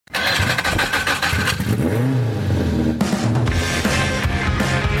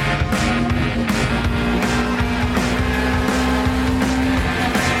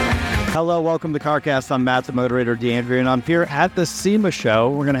Hello, welcome to CarCast. I'm Matt, the moderator, DeAndre, and I'm here at the SEMA Show.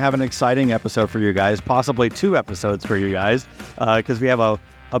 We're going to have an exciting episode for you guys, possibly 2 episodes for you guys, because we have a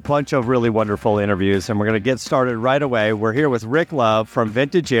bunch of really wonderful interviews, and we're going to get started right away. We're here with Rick Love from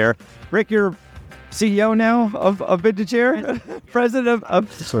Vintage Air. Rick, you're CEO now of Vintage Air? President of...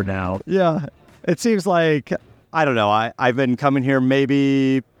 For now. Yeah. It seems like, I don't know, I've been coming here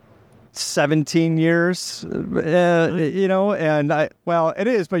maybe 17 years, and it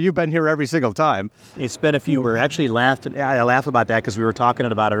is, but you've been here every single time. It's been a few. I laugh about that because we were talking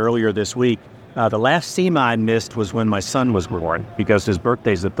about it earlier this week. The last SEMA I missed was when my son was born, because his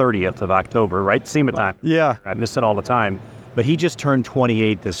birthday's the 30th of October, right? SEMA time. Yeah. I miss it all the time. But he just turned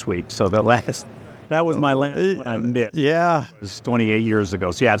 28 this week, so that was my last one I missed. Yeah. It was 28 years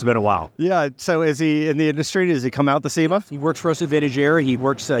ago. So yeah, it's been a while. Yeah. So is he in the industry? Does he come out to SEMA? He works for us at Vintage Air. He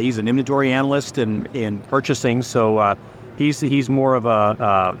works, he's an inventory analyst in purchasing. So he's more of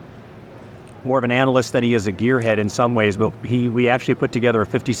an analyst than he is a gearhead in some ways. But we actually put together a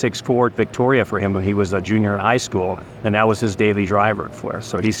 56 Ford Victoria for him when he was a junior in high school. And that was his daily driver for us.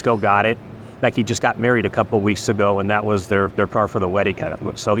 So he still got it. In fact, he just got married a couple of weeks ago, and that was their car for the wedding.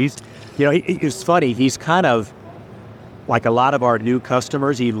 So it's funny. He's kind of like a lot of our new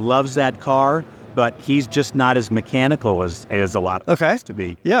customers. He loves that car, but he's just not as mechanical as a lot of us to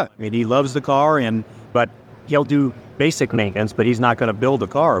be. Yeah. I mean, he loves the car, but he'll do basic maintenance, but he's not going to build a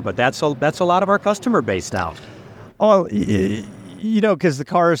car. But that's a lot of our customer base now. Oh, because the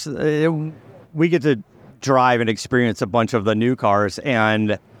cars, we get to drive and experience a bunch of the new cars,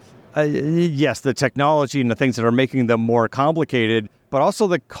 and yes, the technology and the things that are making them more complicated, but also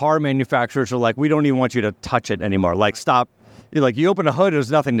the car manufacturers are like, we don't even want you to touch it anymore. Like, stop. You open a hood,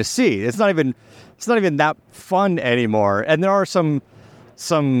 there's nothing to see. It's not even that fun anymore. And there are some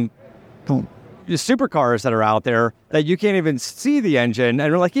supercars that are out there that you can't even see the engine, and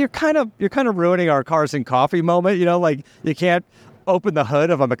you're like, you're kind of ruining our cars and coffee moment. Like, you can't open the hood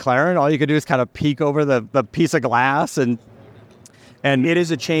of a McLaren. All you can do is kind of peek over the piece of glass, and it is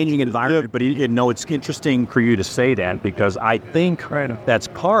a changing environment, but it's interesting for you to say that, because I think that's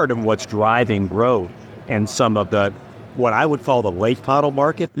part of what's driving growth and some of what I would call the late model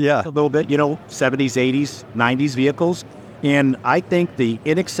market. Yeah. A little bit, 70s, 80s, 90s vehicles. And I think the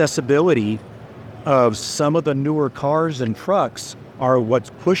inaccessibility of some of the newer cars and trucks are what's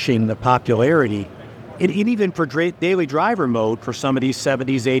pushing the popularity. And even for daily driver mode for some of these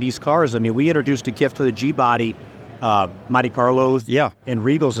 70s, 80s cars. I mean, we introduced a gift to the G-Body Monte Carlos and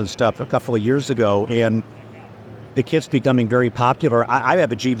Regals and stuff a couple of years ago, and the kit's becoming very popular. I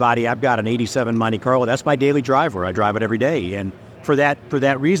have a G-Body. I've got an 87 Monte Carlo. That's my daily driver. I drive it every day, and for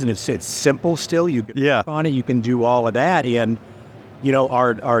that reason, it's simple still. You can on it, you can do all of that, and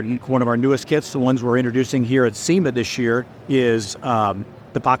our one of our newest kits, the ones we're introducing here at SEMA this year, is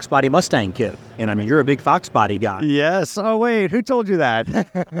the Fox Body Mustang kit. And I mean, you're a big Fox Body guy. Yes. Oh, wait, who told you that?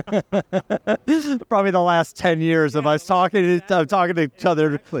 Probably the last 10 years of us talking to each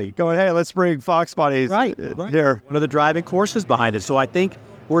other, going, hey, let's bring Fox Bodies here. One of the driving forces behind it. So I think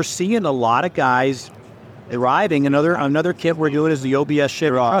we're seeing a lot of guys arriving. Another kit we're doing is the OBS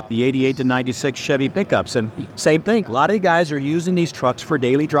Chevy truck, the 88 to 96 Chevy pickups. And same thing. A lot of guys are using these trucks for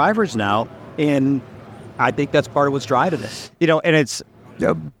daily drivers now. And I think that's part of what's driving it. And it's,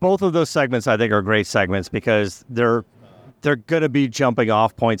 both of those segments, I think, are great segments, because they're going to be jumping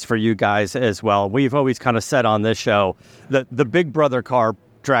off points for you guys as well. We've always kind of said on this show that the big brother car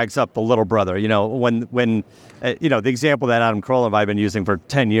drags up the little brother. When the example that Adam Carolla and I have been using for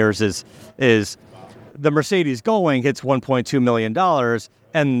 10 years is the Mercedes Gullwing hits $1.2 million,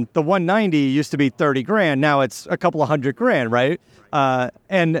 and the 190 used to be $30,000. Now it's a couple of $100,000, right?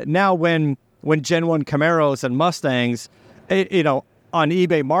 And now when Gen 1 Camaros and Mustangs, on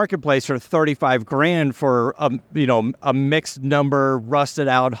eBay Marketplace for $35,000 for a mixed number, rusted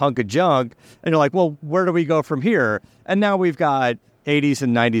out hunk of junk, and you're like, well, where do we go from here? And now we've got 80s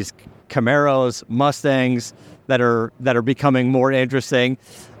and 90s Camaros, Mustangs that are becoming more interesting.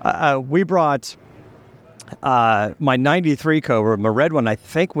 We brought my 93 Cobra, my red one, I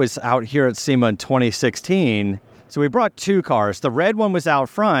think was out here at SEMA in 2016. So we brought 2 cars. The red one was out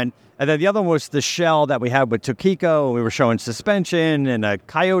front, and then the other one was the shell that we had with Tokiko. We were showing suspension and a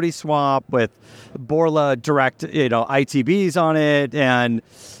Coyote swap with Borla direct, ITBs on it.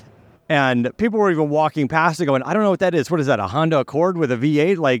 And people were even walking past it going, I don't know what that is. What is that, a Honda Accord with a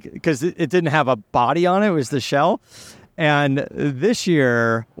V8? Because it didn't have a body on it. It was the shell. And this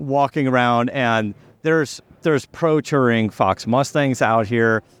year, walking around, and there's there's pro touring Fox Mustangs out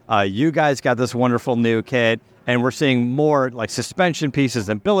here. You guys got this wonderful new kit, and we're seeing more like suspension pieces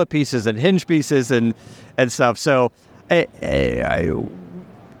and billet pieces and hinge pieces and stuff. So,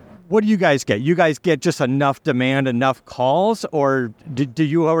 what do you guys get? You guys get just enough demand, enough calls, or do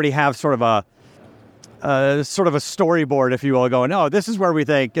you already have sort of a storyboard, if you will, going, oh, this is where we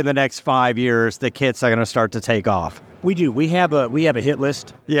think in the next 5 years the kits are going to start to take off? We do. We have a hit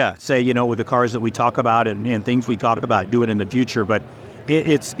list. Yeah. Say, with the cars that we talk about and things we talk about doing in the future. But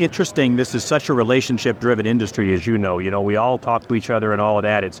it's interesting. This is such a relationship-driven industry, as you know. We all talk to each other and all of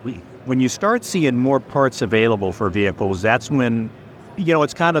that. When you start seeing more parts available for vehicles, that's when,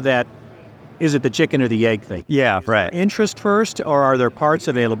 it's kind of that, is it the chicken or the egg thing? Yeah, right. Interest first, or are there parts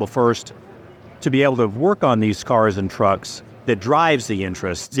available first to be able to work on these cars and trucks that drives the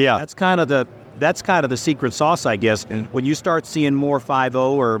interest? Yeah. That's kind of the secret sauce, I guess. And when you start seeing more 5.0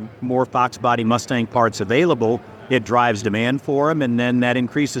 or more Fox body Mustang parts available, it drives demand for them, and then that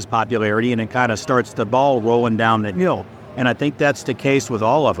increases popularity, and it kind of starts the ball rolling down the hill. And I think that's the case with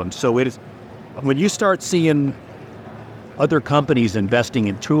all of them. So when you start seeing other companies investing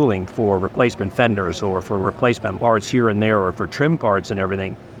in tooling for replacement fenders or for replacement parts here and there or for trim parts and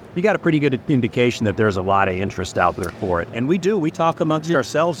everything, you got a pretty good indication that there's a lot of interest out there for it. And we do. We talk amongst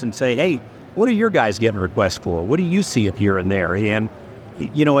ourselves and say, hey, what are your guys getting requests for? What do you see it here and there? And,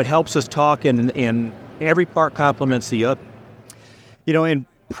 it helps us talk, and every part complements the other. And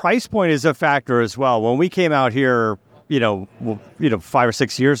price point is a factor as well. When we came out here, 5 or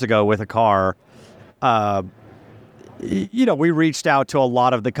 6 years ago with a car, we reached out to a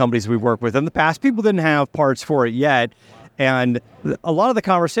lot of the companies we worked with in the past. People didn't have parts for it yet. And a lot of the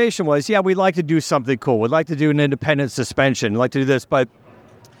conversation was, yeah, we'd like to do something cool. We'd like to do an independent suspension. We'd like to do this. But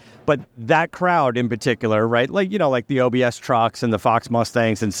that crowd in particular, right? Like the OBS trucks and the Fox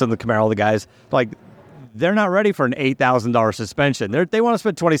Mustangs and some of the Camaro, the guys, like, they're not ready for an $8,000 suspension. They want to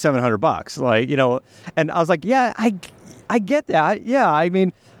spend $2,700, And I was like, yeah, I get that. Yeah, I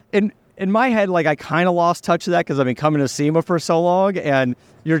mean, in my head, like, I kind of lost touch of that because I've been coming to SEMA for so long, and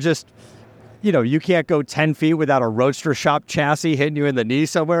you're just, you can't go 10 feet without a Roadster shop chassis hitting you in the knee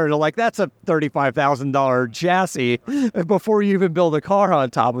somewhere. And like, that's a $35,000 chassis before you even build a car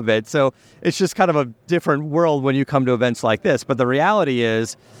on top of it. So it's just kind of a different world when you come to events like this. But the reality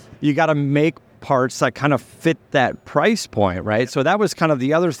is you got to make parts that kind of fit that price point, right? So that was kind of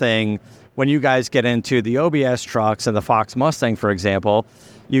the other thing when you guys get into the OBS trucks and the Fox Mustang, for example.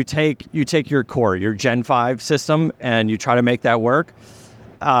 You take your core, your Gen 5 system, and you try to make that work.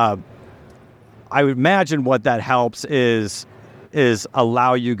 I would imagine what that helps is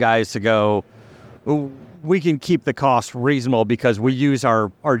allow you guys to go, we can keep the cost reasonable because we use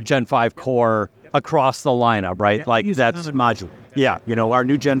our Gen 5 core across the lineup, right? Like that's a module. Yeah. Our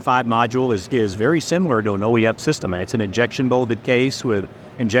new Gen 5 module is very similar to an OEM system. It's an injection molded case with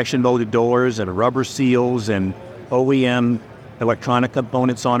injection molded doors and rubber seals and OEM electronic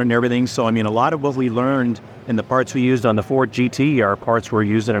components on it and everything. So, a lot of what we learned in the parts we used on the Ford GT are parts we're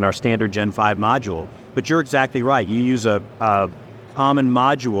using in our standard Gen 5 module. But you're exactly right. You use a common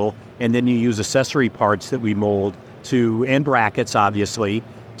module, and then you use accessory parts that we mold and brackets, obviously,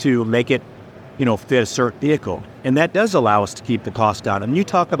 to make it, fit a certain vehicle. And that does allow us to keep the cost down. And you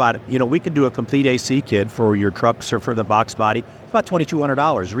talk about it, we could do a complete AC kit for your trucks or for the box body, about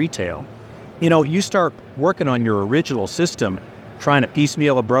 $2,200 retail. You start working on your original system, trying to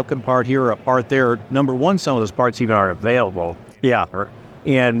piecemeal a broken part here or a part there. Number one, some of those parts even aren't available. Yeah.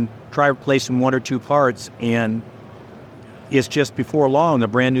 And try replacing one or two parts, and it's just before long a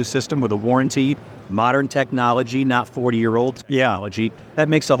brand new system with a warranty, modern technology, not 40-year-old technology. That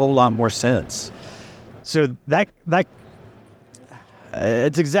makes a whole lot more sense. So that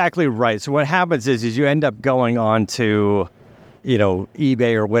it's exactly right. So what happens is you end up going on to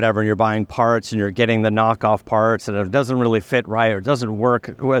eBay or whatever, and you're buying parts and you're getting the knockoff parts, and it doesn't really fit right or it doesn't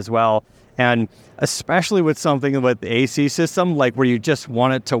work as well. And especially with something with the AC system, like where you just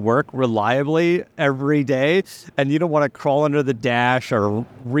want it to work reliably every day, and you don't want to crawl under the dash or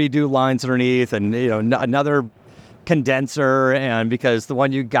redo lines underneath and, another condenser, and because the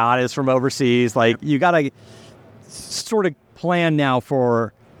one you got is from overseas, like you got to sort of plan now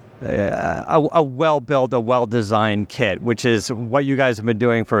for a well-built, a well-designed kit, which is what you guys have been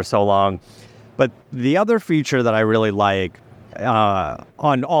doing for so long. But the other feature that I really like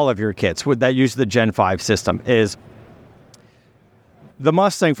on all of your kits that use the Gen 5 system is the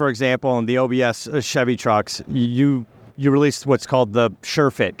Mustang, for example, and the OBS Chevy trucks, you released what's called the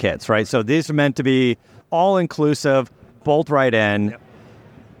Sure Fit kits, right? So these are meant to be all-inclusive, bolt right in. Yep.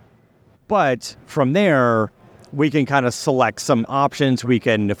 But from there, we can kind of select some options. We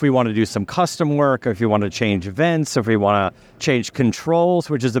can, if we want to do some custom work, or if you want to change vents, if we want to change controls,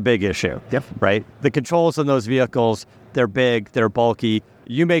 which is a big issue. Yep. Right? The controls in those vehicles, they're big, they're bulky.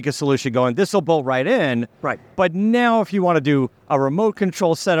 You make a solution going, this will bolt right in. Right. But now if you want to do a remote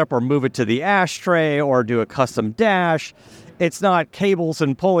control setup or move it to the ashtray or do a custom dash, it's not cables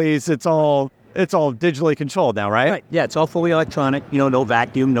and pulleys. It's all digitally controlled now, right? Right. Yeah, it's all fully electronic. No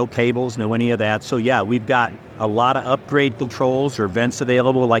vacuum, no cables, no any of that. So yeah, we've got a lot of upgrade controls or vents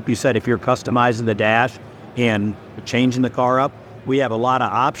available. Like you said, if you're customizing the dash and changing the car up, we have a lot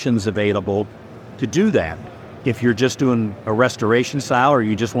of options available to do that. If you're just doing a restoration style or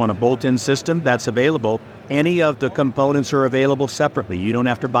you just want a bolt-in system, that's available. Any of the components are available separately. You don't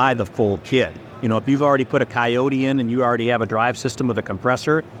have to buy the full kit. If you've already put a Coyote in and you already have a drive system with a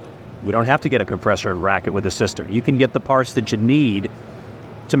compressor, we don't have to get a compressor and rack it with a system. You can get the parts that you need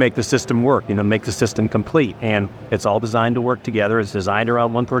to make the system work, make the system complete. And it's all designed to work together. It's designed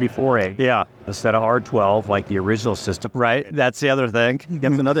around 134A. Yeah. Instead of R12 like the original system. Right. That's the other thing.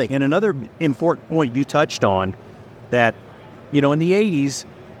 That's another thing. And another important point you touched on that, in the 80s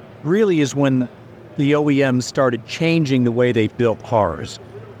really is when the OEMs started changing the way they built cars.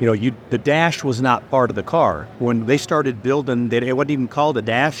 The dash was not part of the car. When they started building, it wasn't even called a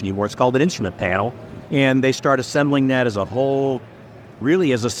dash anymore. It's called an instrument panel. And they start assembling that as a whole,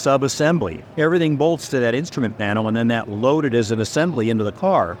 really as a sub-assembly. Everything bolts to that instrument panel, and then that loaded as an assembly into the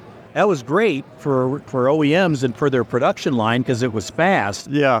car. That was great for OEMs and for their production line because it was fast.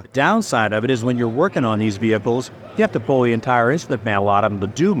 Yeah. The downside of it is when you're working on these vehicles, you have to pull the entire instrument panel out of them to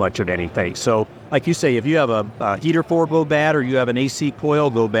do much of anything. So, like you say, if you have a heater port go bad or you have an AC coil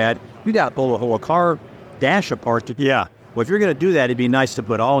go bad, you got to pull the whole car dash apart. Yeah. Well, if you're going to do that, it'd be nice to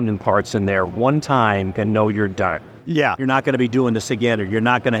put all new parts in there one time and know you're done. Yeah. You're not going to be doing this again, or you're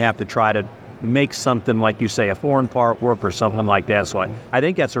not going to have to try to make something like you say, a foreign part work or something like that. So I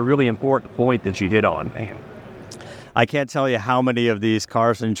think that's a really important point that you hit on, man. I can't tell you how many of these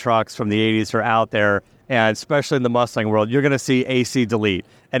cars and trucks from the 80s are out there, and especially in the Mustang world, you're going to see AC delete.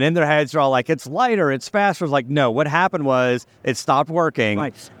 And in their heads, they're all like, it's lighter, it's faster. It's like, no, what happened was it stopped working.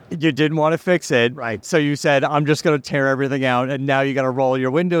 Right. You didn't want to fix it. Right. So you said, I'm just going to tear everything out, and now you got to roll your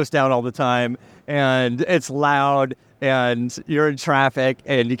windows down all the time, and it's loud, and you're in traffic,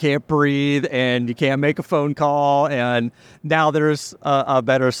 and you can't breathe, and you can't make a phone call, and now there's a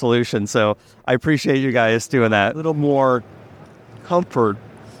better solution. So I appreciate you guys doing that. A little more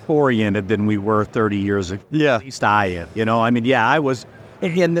comfort-oriented than we were 30 years ago. Yeah. At least I am. I was.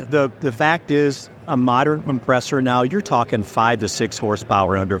 And the fact is, a modern compressor now, you're talking 5 to 6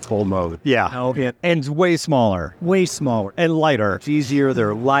 horsepower under full mode. Yeah. And way smaller. Way smaller. And lighter. It's easier.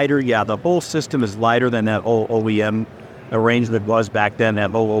 They're lighter. Yeah, the whole system is lighter than that old OEM arrangement was back then,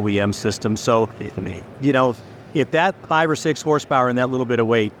 that old OEM system. So, if that 5 or 6 horsepower and that little bit of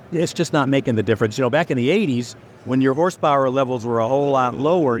weight, it's just not making the difference. Back in the 80s, when your horsepower levels were a whole lot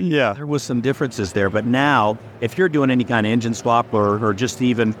lower, yeah, there was some differences there. But now, if you're doing any kind of engine swap or just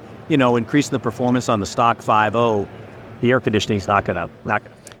even, increasing the performance on the stock 5.0, the air conditioning's not gonna.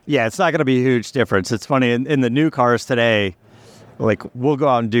 Yeah, it's not going to be a huge difference. It's funny, in the new cars today, like we'll go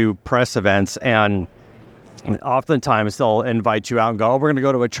out and do press events, and oftentimes they'll invite you out and go, oh, we're going to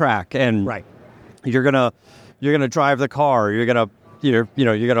go to a track, and right, you're gonna drive the car, you're gonna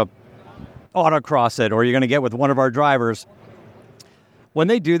autocross it, or you're going to get with one of our drivers. When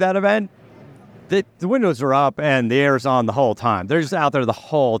they do that event, the windows are up and the air's on the whole time. They're just out there the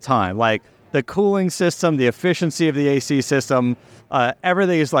whole time. Like the cooling system, the efficiency of the AC system,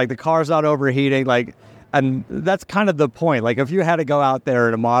 everything is like the car's not overheating. And that's kind of the point. Like if you had to go out there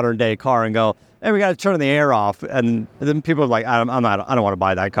in a modern day car and go, hey, we got to turn the air off, and then people are like, I don't want to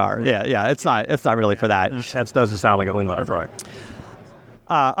buy that car. Yeah, it's not really for that. That doesn't sound like a win, right?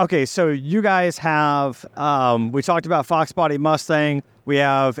 Okay, so you guys have, we talked about Fox Body Mustang. We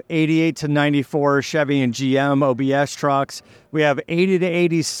have 88 to 94 Chevy and GM OBS trucks. We have 80 to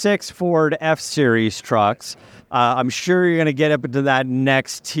 86 Ford F-Series trucks. I'm sure you're going to get up into that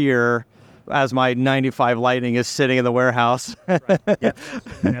next tier as my 95 Lightning is sitting in the warehouse. Right. Yeah.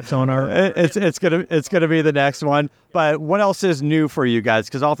 And that's on our... It's gonna be the next one. But what else is new for you guys?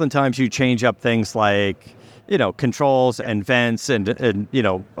 Because oftentimes you change up things like... controls and vents and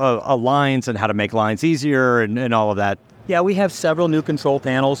lines and how to make lines easier and all of that. Yeah, we have several new control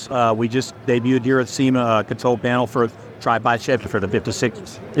panels. We just debuted here at SEMA control panel for Tri-By Chevy for the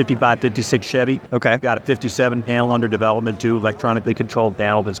 55, 56 Chevy. Okay. Got a 57 panel under development too, electronically controlled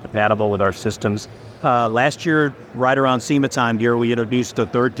panel that's compatible with our systems. Last year, right around SEMA time here, we introduced the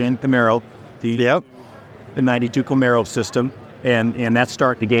third gen Camaro, the 92 Camaro system, and that's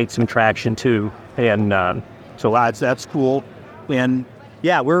starting to gain some traction too. And So that's cool. And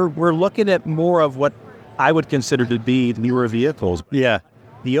yeah, we're looking at more of what I would consider to be newer vehicles. Yeah.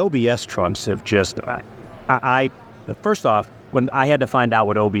 The OBS trucks have just, first off, when I had to find out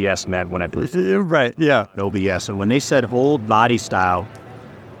what OBS meant when I put Right, yeah. OBS, and when they said hold body style,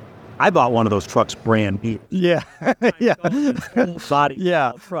 I bought one of those trucks brand new. Yeah, yeah. Body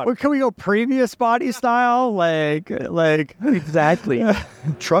Yeah. truck. Well, can we go previous body style? Like Exactly.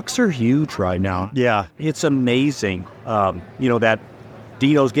 Trucks are huge right now. Yeah. It's amazing. That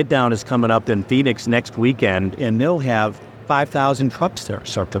Dino's Get Down is coming up in Phoenix next weekend, and they'll have 5,000 trucks there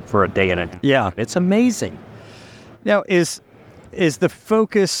for a day and a half. Yeah. It's amazing. Now, is the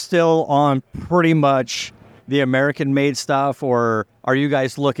focus still on pretty much the American-made stuff, or are you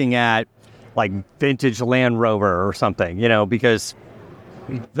guys looking at like vintage Land Rover or something? Because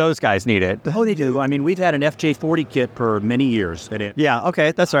those guys need it. Oh, they do. I mean, we've had an FJ40 kit for many years. Yeah,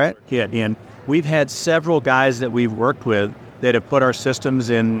 okay, that's all right. Kit, and we've had several guys that we've worked with that have put our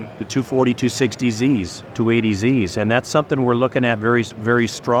systems in the 240, 260Zs, 280Zs, and that's something we're looking at very, very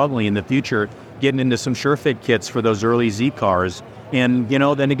strongly in the future, getting into some SureFit kits for those early Z cars. And,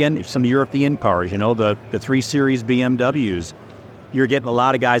 then again, some European cars, the 3 Series BMWs. You're getting a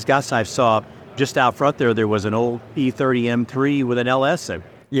lot of guys. I saw just out front there was an old E30 M3 with an LS in it.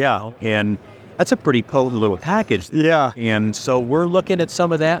 Yeah. And that's a pretty potent little package. Yeah. And so we're looking at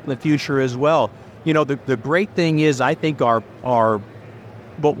some of that in the future as well. The great thing is, I think our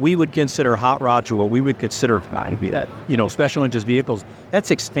what we would consider hot rods, or what we would consider special interest vehicles, that's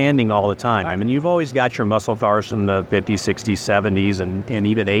expanding all the time. I mean, you've always got your muscle cars from the 50s, 60s, 70s, and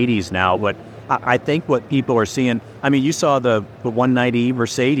even 80s now. But I think what people are seeing, I mean, you saw the 190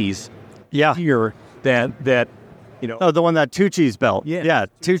 Mercedes here that Oh, the one that Tucci's built. Yeah,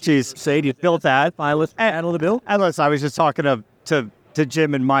 Tucci's Mercedes built that. Handle the bill. And listen, I was just talking to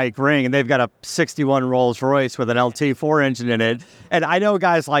Jim and Mike Ring, and they've got a 61 Rolls Royce with an LT4 engine in it. And I know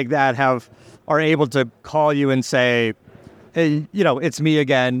guys like that are able to call you and say, hey, it's me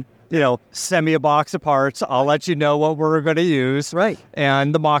again. Send me a box of parts. I'll let you know what we're going to use. Right.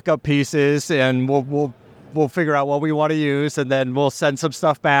 And the mock-up pieces, and we'll figure out what we want to use, and then we'll send some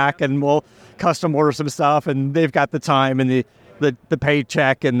stuff back, and we'll custom order some stuff, and they've got the time and the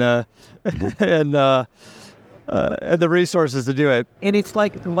paycheck and the and the resources to do it. And it's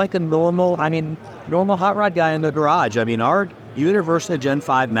like a normal hot rod guy in the garage. I mean, our Universal Gen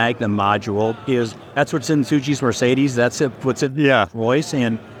 5 Magnum module that's what's in Tucci's Mercedes. That's what's in Royce.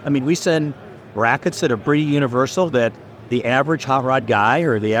 And I mean, we send brackets that are pretty universal that the average hot rod guy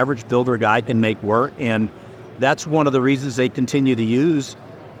or the average builder guy can make work. And that's one of the reasons they continue to use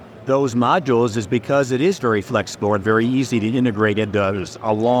those modules, is because it is very flexible and very easy to integrate into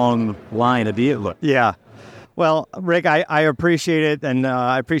a long line of vehicles. Yeah. Well, Rick, I appreciate it, and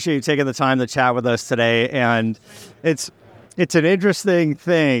I appreciate you taking the time to chat with us today. And it's an interesting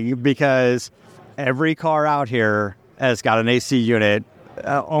thing because every car out here has got an AC unit.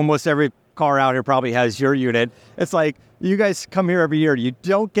 Almost every car out here probably has your unit. It's like you guys come here every year. You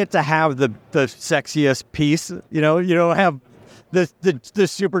don't get to have the sexiest piece. You don't have the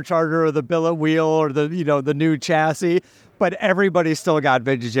supercharger or the billet wheel or the new chassis, but everybody's still got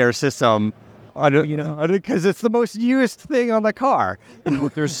vintage air system. Because it's the most used thing on the car.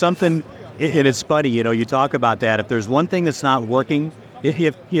 There's something, and it's funny, you talk about that. If there's one thing that's not working,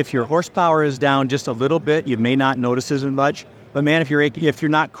 if your horsepower is down just a little bit, you may not notice as much. But man, if you're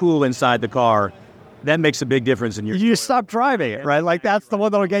not cool inside the car, that makes a big difference in your. You stop driving it, right? Like that's the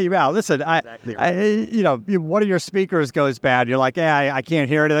one that'll get you out. Listen, one of your speakers goes bad. You're like, I can't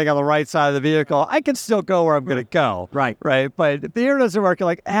hear anything on the right side of the vehicle. I can still go where I'm going to go. Right. But if the air doesn't work, you're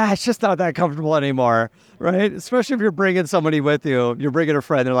like, it's just not that comfortable anymore, right? Especially if you're bringing somebody with you. You're bringing a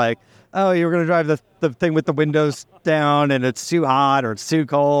friend. They're like, oh, you're going to drive the thing with the windows down and it's too hot or it's too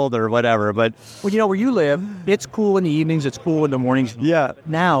cold or whatever. But well, where you live, it's cool in the evenings, it's cool in the mornings. Yeah.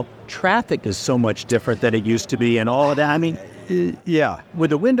 Now, traffic is so much different than it used to be and all of that. I mean, yeah.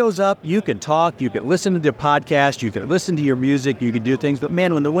 With the windows up, you can talk, you can listen to the podcast, you can listen to your music, you can do things. But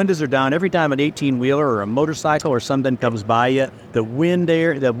man, when the windows are down, every time an 18-wheeler or a motorcycle or something comes by you, the wind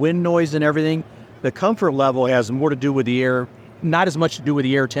noise and everything, the comfort level has more to do with the air. Not as much to do with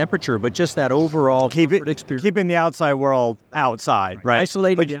the air temperature, but just that overall comfort experience. Keeping the outside world outside, right?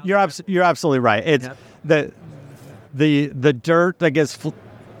 Isolated. But you're absolutely right. It's the dirt that gets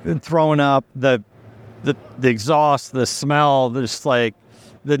thrown up, the exhaust, the smell, just like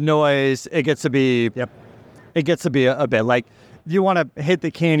the noise. It gets to be a bit like you want to hit the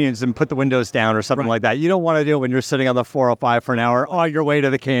canyons and put the windows down or something like that. You don't want to do it when you're sitting on the 405 for an hour on your way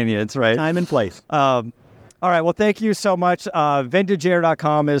to the canyons, right? Time and place. All right. Well, thank you so much.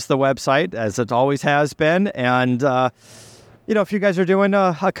 VintageAir.com is the website, as it always has been. And, if you guys are doing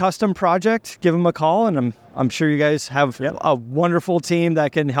a custom project, give them a call. And I'm sure you guys have a wonderful team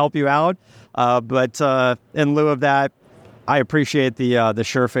that can help you out. But in lieu of that, I appreciate the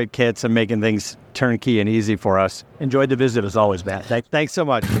SureFit kits and making things turnkey and easy for us. Enjoyed the visit as always, Matt. Thanks so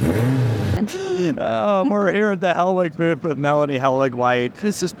much. We're here at the Hellwig booth with Melanie Hellwig White.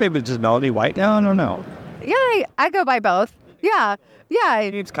 Is this maybe just Melanie White now? I don't know. Yeah, I go by both. Yeah.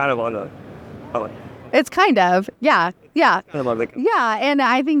 It's kind of on the... It's kind of, yeah. I love it. Yeah, and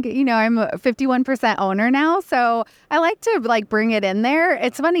I think, I'm a 51% owner now, so I like to, bring it in there.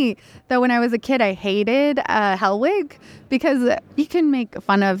 It's funny, though, when I was a kid, I hated Hellwig because you can make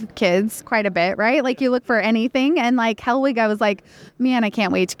fun of kids quite a bit, right? Like, you look for anything, and, Hellwig, I was like, man, I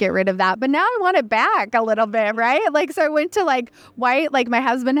can't wait to get rid of that. But now I want it back a little bit, right? So I went to, White. My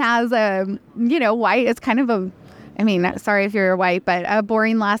husband has White. It's kind of sorry if you're white, but a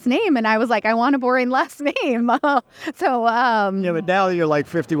boring last name. And I was like, I want a boring last name. So, but now you're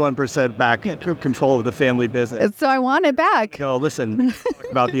 51% back in control of the family business. So I want it back. No, listen,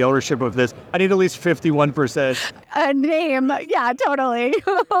 about the ownership of this. I need at least 51%. A name. Yeah, totally.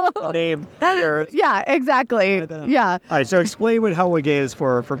 Name. Yeah, exactly. Yeah. All right. So explain what Hellwig is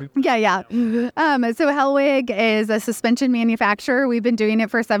for people. Yeah. So Hellwig is a suspension manufacturer. We've been doing it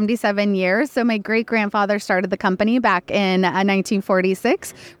for 77 years. So my great-grandfather started the company back in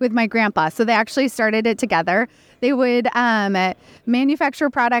 1946 with my grandpa. So they actually started it together. They would manufacture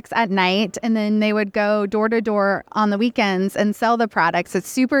products at night, and then they would go door to door on the weekends and sell the products. It's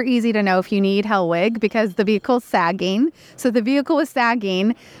super easy to know if you need Hellwig because the vehicle's sagging. So the vehicle was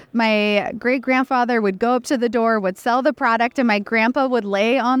sagging. My great-grandfather would go up to the door, would sell the product, and my grandpa would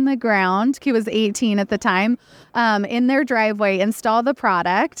lay on the ground. He was 18 at the time, in their driveway, install the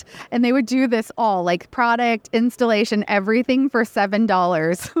product, and they would do this all, product, installation, everything for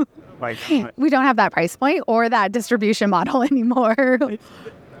 $7. We don't have that price point or that distribution model anymore.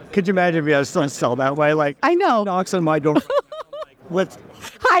 Could you imagine if you had to sell that way? I know. Knocks on my door. Let's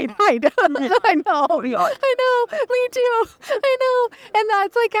hide. I know. Me too. I know. And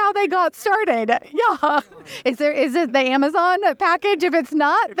that's how they got started. Yeah. Is it the Amazon package? If it's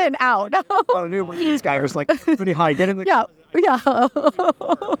not, then out. These guys are pretty high. Get in the Yeah.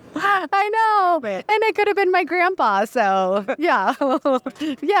 I know. And it could have been my grandpa. So, yeah.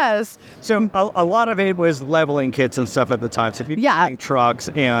 Yes. So a lot of it was leveling kits and stuff at the time. So if you trucks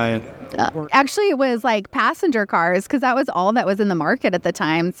and... Actually, it was passenger cars because that was all that was in the market at the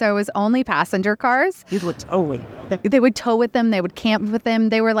time. So it was only passenger cars. They would tow with them. They would camp with them.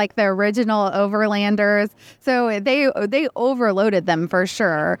 They were the original overlanders. So they overloaded them for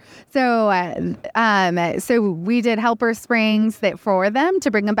sure. So we did helper springs for them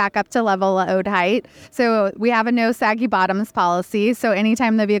to bring them back up to level load height. So we have a no saggy bottoms policy. So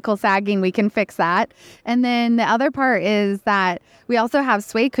anytime the vehicle's sagging, we can fix that. And then the other part is that we also have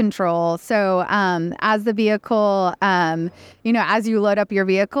sway control. So as the vehicle, as you load up your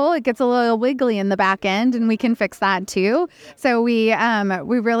vehicle, it gets a little wiggly in the back end, and we can fix that too. So we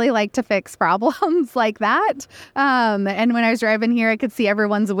really like to fix problems like that. And when I was driving here, I could see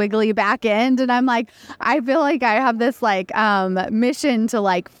everyone's wiggly back end, and I'm I feel like I have this mission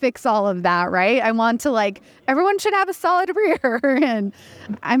to fix all of that, right? I want to everyone should have a solid rear, and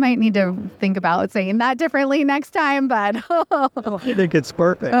I might need to think about saying that differently next time, but I think it's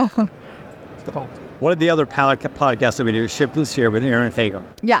perfect. One of the other podcasts that we do, Ship This Year with Aaron Hager.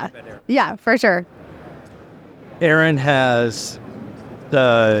 Yeah, for sure. Aaron has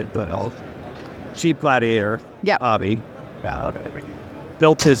the Jeep Gladiator hobby.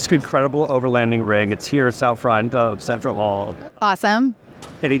 Built his incredible overlanding rig. It's here, it's out front of Central Hall. Awesome.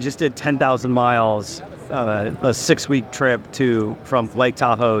 And he just did 10,000 miles, a 6-week trip from Lake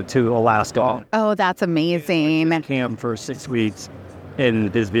Tahoe to Alaska. Oh, that's amazing. Camp for 6 weeks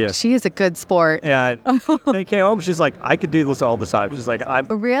in his vehicle. She is a good sport. And they came home. She's like, I could do this all the time. She's like, I'm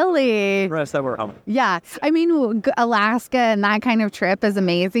really impressed that we're home. Yeah. Alaska and that kind of trip is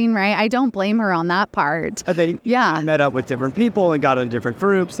amazing, right? I don't blame her on that part. And they met up with different people and got in different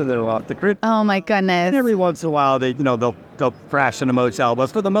groups, and they're off the grid. Oh my goodness. And every once in a while, they'll crash in a motel. But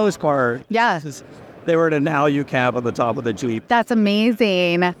for the most part, they were in an Alu cab on the top of the Jeep. That's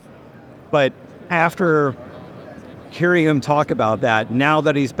amazing. But after hearing him talk about that, now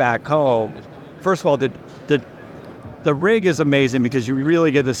that he's back home, first of all, the rig is amazing because you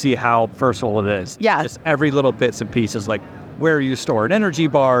really get to see how versatile it is. Yeah. Just every little bits and pieces, where you store an energy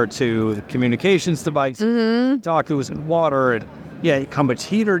bar to the communications device, talk to us in water, and Yeah, how much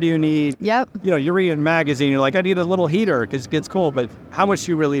heater do you need? Yep. You're reading a magazine, you're like, I need a little heater because it gets cold, but how much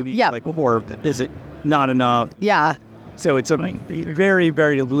do you really need? Yep. Like, or is it not enough? Yeah. So it's a very,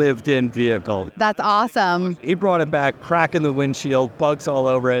 very lived-in vehicle. That's awesome. He brought it back, cracking the windshield, bugs all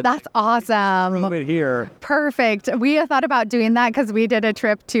over it. That's awesome. Over here. Perfect. We thought about doing that because we did a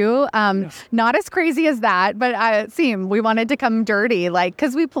trip too. Not as crazy as that, but it seemed we wanted to come dirty, like,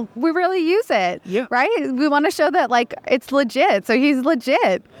 because we really use it. Yeah. Right? We want to show that, like, it's legit. So he's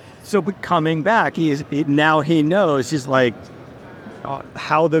legit. So but coming back, now he knows. He's like,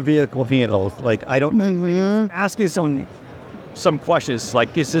 how the vehicle handles. Like, I don't ask you some questions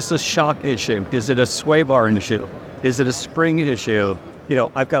like, is this a shock issue? Is it a sway bar issue? Is it a spring issue?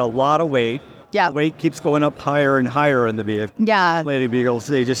 I've got a lot of weight. Yeah. The weight keeps going up higher and higher in the vehicle. Yeah. Lady vehicles,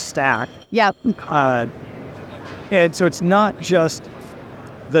 they just stack. Yep. And so it's not just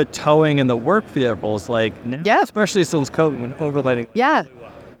the towing and the work vehicles, like, Yeah. especially since COVID when overlanding. Yeah.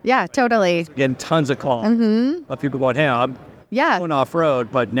 Yeah, totally. Getting tons of calls of people going, hey, I'm Yeah. going off road,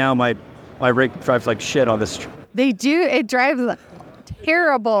 but now my rig drives like shit on this. They do. It drives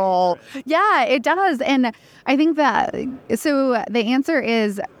terrible. Yeah, it does. And I think that, so the answer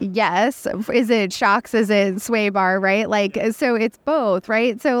is yes. Is it shocks? Is it sway bar, right? Like, so it's both,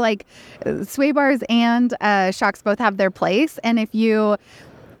 right? So like sway bars and shocks both have their place. And if you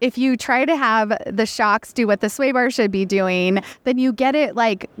try to have the shocks do what the sway bar should be doing, then you get it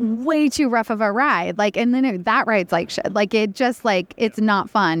like way too rough of a ride. Like, and then that ride's like shit. Like, it just like, it's not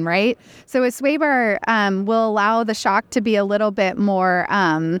fun, right? So a sway bar will allow the shock to be a little bit more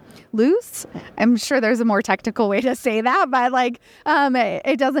loose. I'm sure there's a more technical way to say that, but like,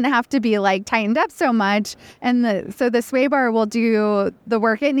 it doesn't have to be like tightened up so much. And so the sway bar will do the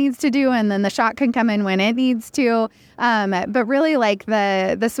work it needs to do, and then the shock can come in when it needs to. But really, like,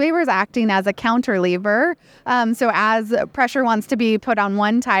 the sway bar is acting as a counter lever. So as pressure wants to be put on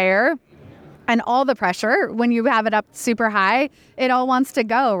one tire, and all the pressure, when you have it up super high, it all wants to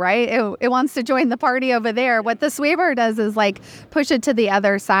go, right? It wants to join the party over there. What the sway bar does is like push it to the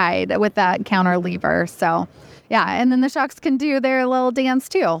other side with that counter lever. So yeah, and then the shocks can do their little dance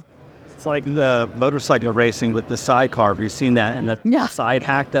too. It's like the motorcycle racing with the sidecar. Have you seen that? And the side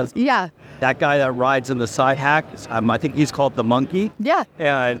hack does. Yeah. That guy that rides in the side hack, I think he's called the monkey. Yeah.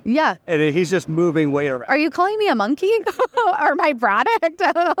 And he's just moving way around. Are you calling me a monkey or my product?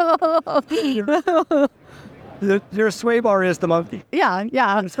 Your sway bar is the monkey. Yeah.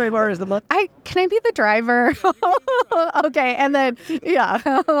 Your sway bar is the monkey. Can I be the driver? Okay, and then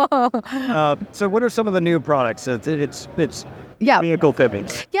So what are some of the new products? It's vehicle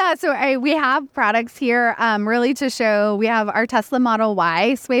fittings. Yeah, so we have products here really to show. We have our Tesla Model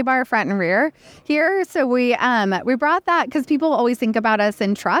Y sway bar front and rear here. So we brought that because people always think about us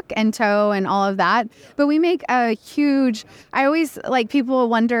in truck and tow and all of that. But we make a huge, I always, like, people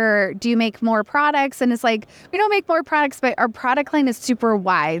wonder, do you make more products? And it's like, we don't make more products, but our product line is super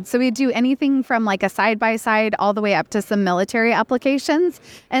wide. So we do anything from like a side-by-side all the way up to some military applications.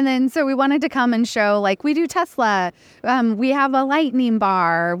 And then so we wanted to come and show, like, we do Tesla. We have a Lightning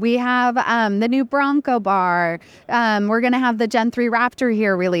bar. We have the new Bronco bar. We're going to have the Gen 3 Raptor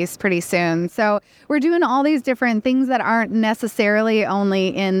here released pretty soon. So we're doing all these different things that aren't necessarily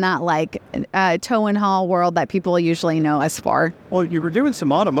only in that like tow and haul world that people usually know us for. Well, you were doing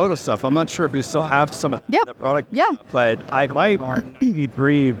some automotive stuff. I'm not sure if you still have some of the product. Yeah. But my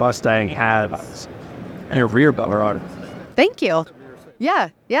E3 Mustang has a rear bumper on it. Thank you. Yeah.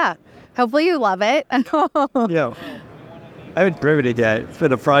 Hopefully you love it. Yeah. I haven't driven it yet. It's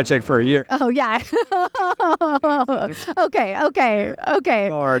been a project for a year. Oh, yeah. Okay.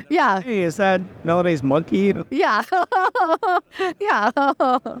 Hard. Yeah. Hey, is that Melody's monkey? Yeah. Yeah.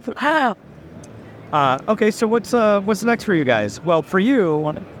 Okay, so what's next for you guys? Well, for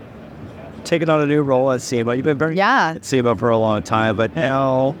you, taking on a new role at SEMA. You've been very at SEMA for a long time, but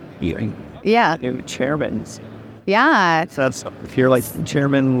now you're new chairman. Yeah. So that's, if you're like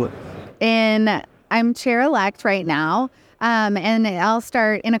chairman. And I'm chair-elect right now. And I'll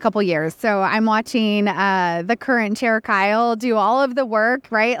start in a couple years. So I'm watching the current chair, Kyle, do all of the work,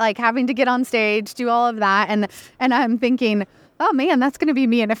 right? Like having to get on stage, do all of that. And I'm thinking, oh man, that's going to be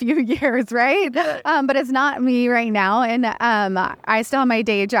me in a few years, right? But it's not me right now. And I still have my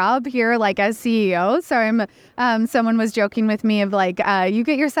day job here, like as CEO. So someone was joking with me of like, you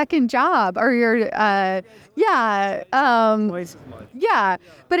get your second job or your, yeah,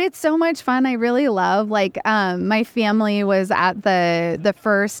 but it's so much fun. I really love, like, my family was at the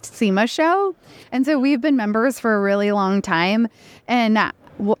first SEMA show. And so we've been members for a really long time. And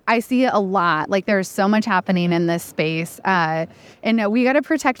I see it a lot. Like there's so much happening in this space. And we got to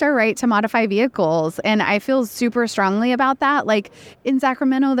protect our right to modify vehicles. And I feel super strongly about that. Like in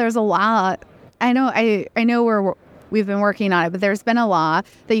Sacramento, there's a law. I know we've been working on it, but there's been a law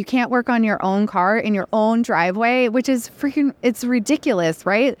that you can't work on your own car in your own driveway, which is it's ridiculous,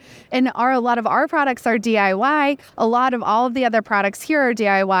 right? And a lot of our products are DIY. A lot of all of the other products here are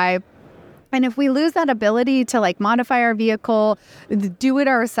DIY. And if we lose that ability to like modify our vehicle, do it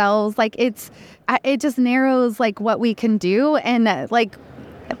ourselves, like it just narrows like what we can do. And like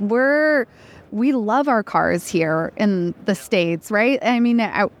we love our cars here in the States, right? I mean,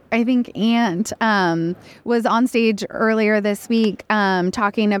 I think Ant was on stage earlier this week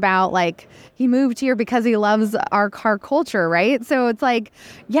talking about like he moved here because he loves our car culture, right? So it's like,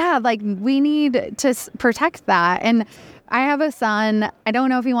 yeah, like we need to protect that. And I have a son. I don't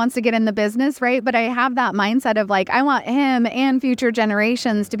know if he wants to get in the business, right? But I have that mindset of like, I want him and future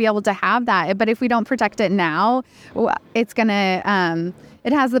generations to be able to have that. But if we don't protect it now, it's going to,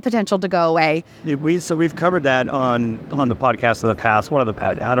 it has the potential to go away. We've covered that on the podcast in the past. One of the,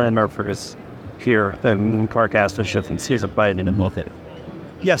 I don't remember if it was here, the CarCast and shit, and series of biting in both it.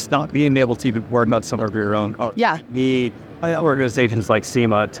 Yes, not being able to even work on some of your own. Yeah. The organizations like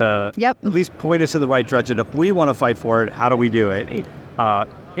SEMA to at least point us in the right direction. If we want to fight for it, how do we do it?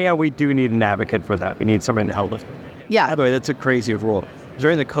 And we do need an advocate for that. We need someone to help us. Yeah. By the way, that's a crazy rule.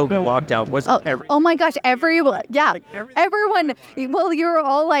 During the COVID lockdown, oh my gosh, everyone, everyone. Well, you're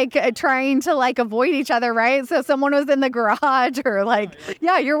all like trying to like avoid each other, right? So someone was in the garage or like,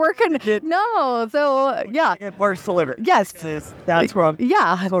 you're working. No, so yeah. It works delivered. Yes, that's what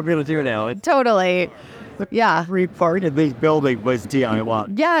that's what we're gonna do now. Totally. Yeah. Every part of this building was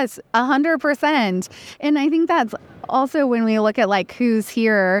DIY. Yes, 100%. And I think that's also when we look at like who's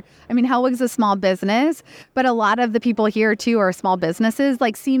here. I mean, Hellwig's a small business, but a lot of the people here too are small businesses.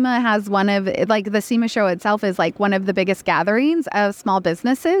 Like SEMA has one of like the SEMA show itself is like one of the biggest gatherings of small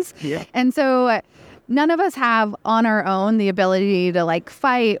businesses. Yeah. And so none of us have on our own the ability to like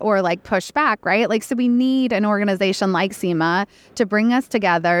fight or like push back, right? Like, so we need an organization like SEMA to bring us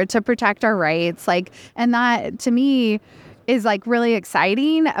together to protect our rights. Like, and that to me is like really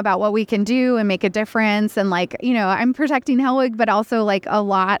exciting about what we can do and make a difference. And like, you know, I'm protecting Hellwig, but also like a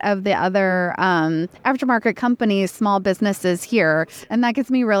lot of the other aftermarket companies, small businesses here. And that gets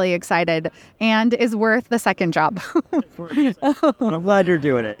me really excited and is worth the second job. I'm glad you're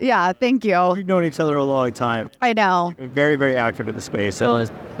doing it. Yeah, thank you. We've known each other a long time. I know. Very, very active in the space. So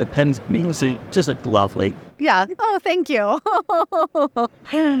the pen's just like lovely. Yeah. Oh, thank you.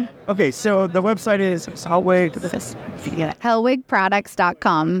 Okay, so the website is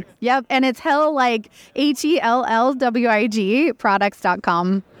Hellwigproducts.com. Yep. And it's Hell like HELLWIG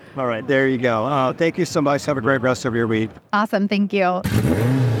products.com. All right, there you go. Thank you so much. Have a great rest of your week. Awesome. Thank you.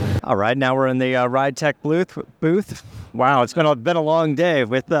 All right, now we're in the Ridetech booth. Wow, it's been a long day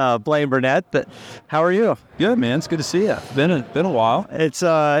with Blaine Burnett. But how are you? Good, man. It's good to see you. Been a while. It's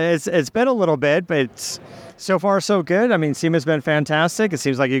been a little bit, but it's so far so good. I mean, SEMA's been fantastic. It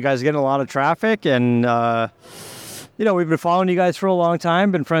seems like you guys are getting a lot of traffic, and you know, we've been following you guys for a long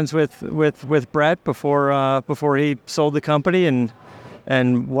time. Been friends with Brett before he sold the company and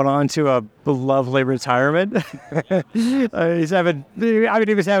went on to a lovely retirement. He was having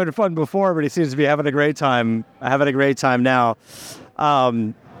fun before, but he seems to be having a great time now.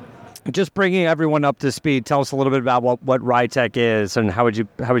 Just bringing everyone up to speed, tell us a little bit about what Ridetech is and how would you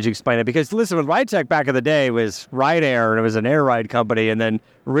explain it? Because listen, with Ridetech back in the day was Ride Air, and it was an air ride company, and then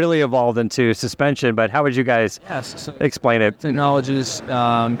really evolved into suspension. But how would you guys explain it? Technologies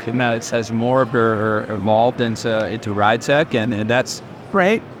has more evolved into Ridetech, and that's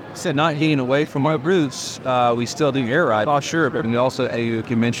great. So not getting away from our roots, we still do air ride, sure, but we also do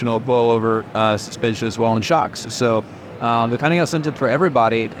conventional blowover suspension as well and shocks. So the kind of something for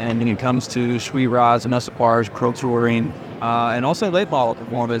everybody, and when it comes to sweet rods and SFRs, crow touring, and also late model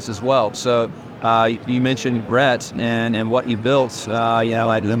performance as well. So you mentioned Brett and what he built.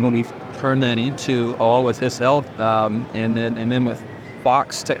 Then when we turned that into all with his help, and then with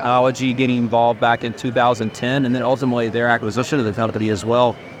Fox Technology getting involved back in 2010, and then ultimately their acquisition of the company as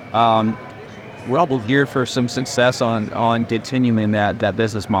well. We're all here for some success on continuing that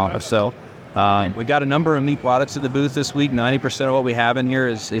business model. So we got a number of new products in the booth this week. 90% of what we have in here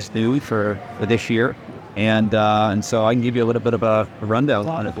is new for this year, and so I can give you a little bit of a rundown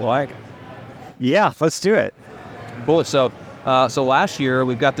on it if you like. Yeah, let's do it. Cool. So So last year,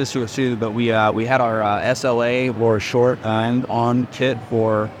 we've got this year too, but we had our SLA or short and on kit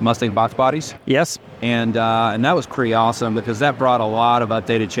for Mustang box bodies. Yes. And that was pretty awesome because that brought a lot of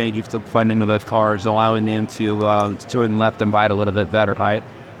updated changes to the front end of those cars, allowing them to turn left and right a little bit better, right?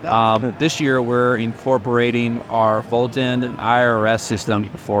 This year, we're incorporating our Volt-in IRS system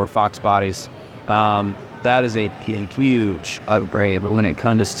for Fox bodies. That is a huge upgrade when it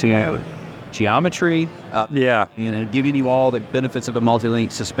comes to geometry, and giving you all the benefits of a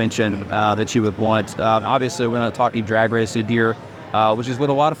multi-link suspension that you would want. Obviously, we're not talking drag racing here, which is what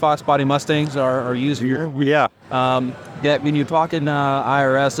a lot of Fox body Mustangs are used for. Yeah. When you're talking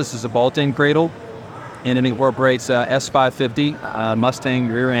IRS, this is a bolt-in cradle, and it incorporates S550 Mustang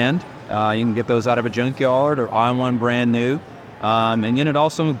rear end. You can get those out of a junkyard or on one brand new. And then it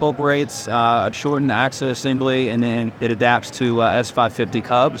also incorporates a shortened axle assembly, and then it adapts to S550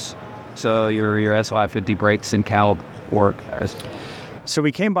 Cubs. So your S550 brakes and caliper work. So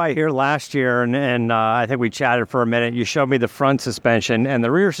we came by here last year, and I think we chatted for a minute. You showed me the front suspension, and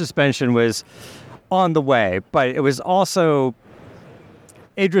the rear suspension was on the way, but it was also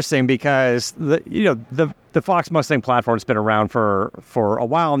interesting because the Fox Mustang platform's been around for a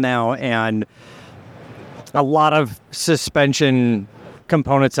while now, and a lot of suspension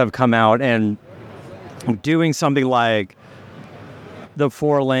components have come out, and doing something like the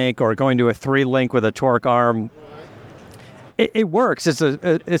 4-link or going to a 3-link with a torque arm, it works. It's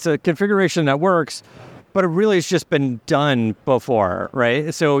a configuration that works, but it really has just been done before,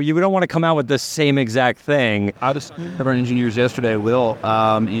 right? So you don't want to come out with the same exact thing. I was one of our engineers yesterday, Will.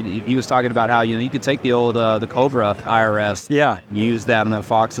 He was talking about how you could take the old the Cobra IRS, use that in the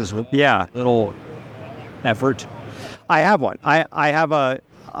Foxes with little effort. I have one. I have a.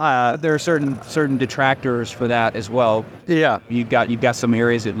 There are certain detractors for that as well. Yeah, you've got some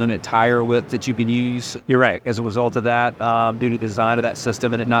areas that limit tire width that you can use. You're right. As a result of that, due to the design of that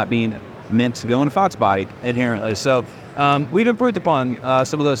system and it not being meant to go in a Fox body inherently. So we've improved upon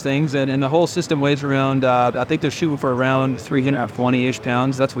some of those things, and the whole system weighs around. I think they're shooting for around 320-ish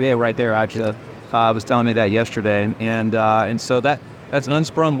pounds. That's right there. Actually, was telling me that yesterday, and so that's an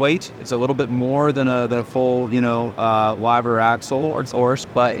unsprung weight. It's a little bit more than a full, live axle or horse,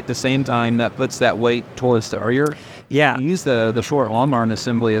 but at the same time, that puts that weight towards the rear. Yeah. You use the short lawn arm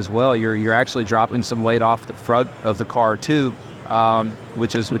assembly as well. You're actually dropping some weight off the front of the car too,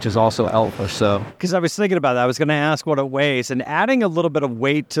 which is also helpful. So, because I was thinking about that, I was going to ask what it weighs, and adding a little bit of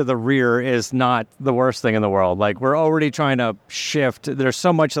weight to the rear is not the worst thing in the world. Like, we're already trying to shift. There's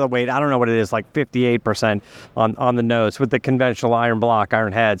so much of the weight. I don't know what it is, like 58% on the nose with the conventional iron block,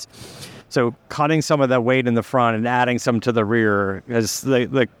 iron heads. So cutting some of that weight in the front and adding some to the rear, because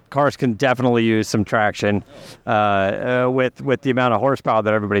the cars can definitely use some traction with the amount of horsepower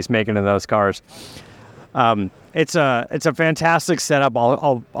that everybody's making in those cars. It's a fantastic setup.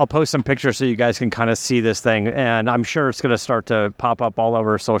 I'll post some pictures so you guys can kind of see this thing, and I'm sure it's going to start to pop up all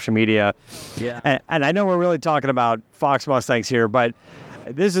over social media. Yeah. And I know we're really talking about Fox Mustangs here, but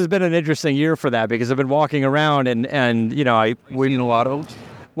this has been an interesting year for that because I've been walking around and we've seen a lot of.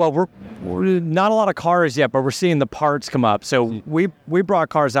 Well, we're not a lot of cars yet, but we're seeing the parts come up. So we brought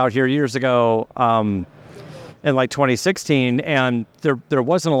cars out here years ago. In like 2016, and there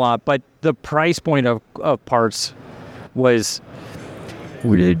wasn't a lot, but the price point of parts was low,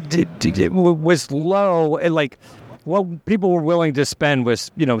 and like what people were willing to spend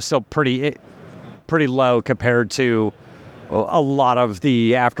was still pretty low compared to a lot of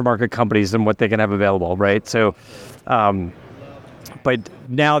the aftermarket companies and what they can have available, right? So, but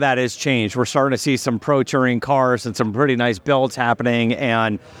now that has changed. We're starting to see some pro touring cars and some pretty nice builds happening,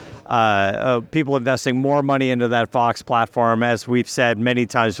 and people investing more money into that Fox platform. As we've said many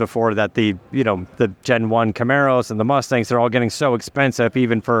times before, that the Gen 1 Camaros and the Mustangs, they're all getting so expensive,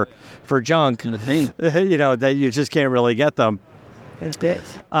 even for junk, that you just can't really get them.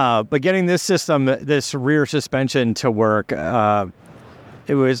 But getting this system, this rear suspension to work,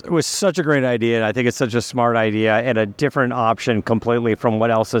 it was such a great idea, and I think it's such a smart idea and a different option completely from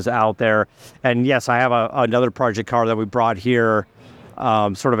what else is out there. And yes, I have another project car that we brought here,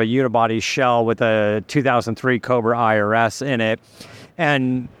 sort of a unibody shell with a 2003 Cobra IRS in it.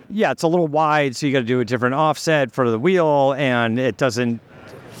 And yeah, it's a little wide, so you got to do a different offset for the wheel, and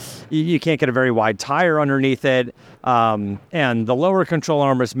you can't get a very wide tire underneath it. And the lower control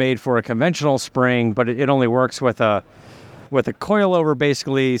arm is made for a conventional spring, but it only works with a coilover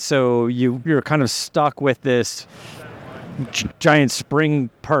basically. So you're kind of stuck with this giant spring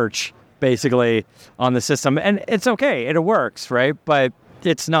perch basically on the system, and it's okay, it works, right? But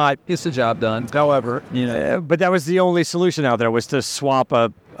it's the job done. However, but that was the only solution out there, was to swap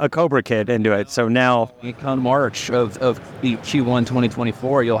a a Cobra kit into it. So now, come March of the Q1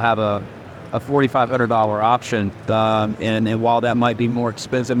 2024, you'll have a $4,500 option, and while that might be more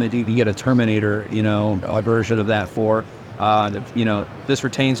expensive, maybe you can get a Terminator, a version of that for, this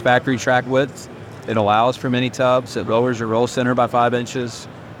retains factory track width. It allows for mini tubs. It lowers your roll center by 5 inches.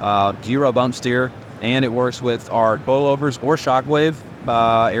 0 bump steer, and it works with our coilovers or shockwave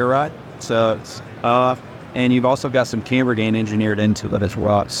air ride. So, and you've also got some camber gain engineered into it as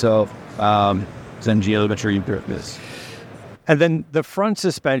well. So, then geometry through this. And then the front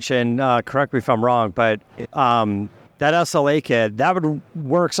suspension, correct me if I'm wrong, but that SLA kit, that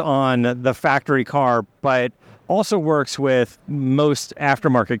works on the factory car, but also works with most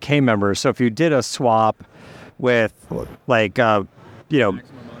aftermarket K members. So if you did a swap with Maximum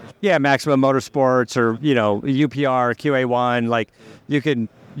Motorsports or, UPR, QA1, like you can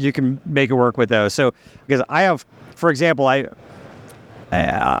make it work with those. So because I have, for example,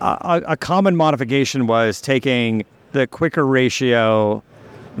 a common modification was taking the quicker ratio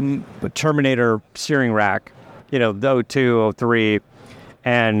Terminator steering rack, the 02, 03,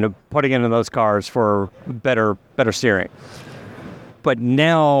 and putting it in those cars for better steering. But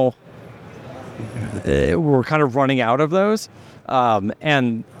now we're kind of running out of those.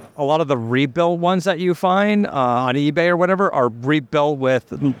 And a lot of the rebuilt ones that you find on eBay or whatever are rebuilt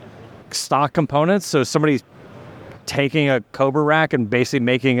with stock components. So somebody's taking a Cobra rack and basically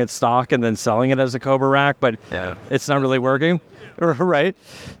making it stock and then selling it as a Cobra rack, but it's not really working, right?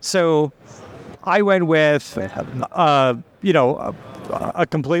 So I went with, a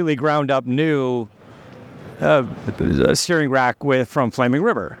completely ground up new steering rack from Flaming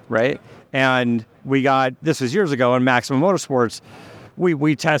River, right? And this was years ago in Maximum Motorsports.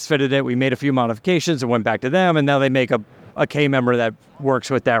 We test fitted it. We made a few modifications and went back to them, and now they make a K member that works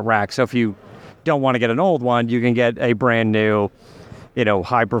with that rack. So if you don't want to get an old one, you can get a brand new,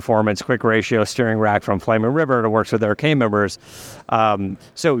 high performance, quick ratio steering rack from Flaming River that works with their K members.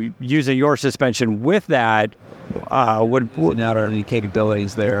 So using your suspension with that would not any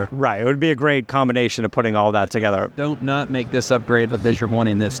capabilities there. Right. It would be a great combination of putting all that together. Don't not make this upgrade because you're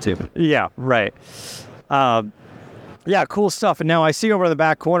wanting this too. Yeah, right. Yeah, cool stuff. And now I see over in the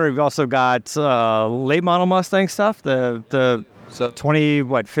back corner, you've also got late model Mustang stuff, the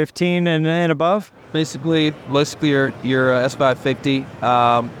 15 and above? Basically your S550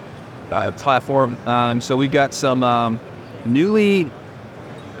 platform. So we've got some newly,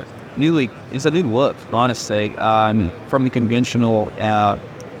 it's a new look, honestly, from the conventional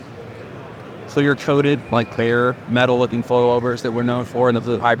clear-coated, bare metal-looking foilovers that we're known for, and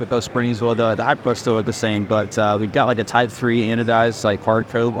the Hyperco springs. Well, the Hyperco still look the same, but we've got a Type 3 anodized, hard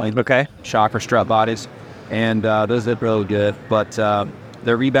coat, shock or strut bodies, and those look really good. But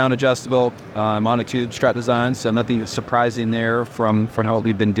they're rebound adjustable, monotube strut designs, so nothing surprising there from what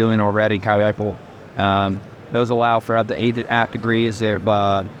we've been doing already. Those allow for up to 8.5 degrees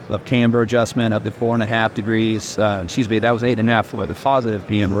of camber adjustment, up to 4.5 degrees. That was 8.5 for the positive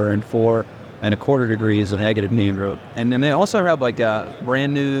camber, and 4.25 degrees of negative camber. And then they also have a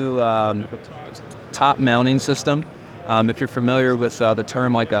brand new top mounting system. If you're familiar with the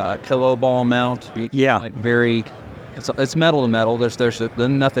term a pillow ball mount, it's metal to metal. There's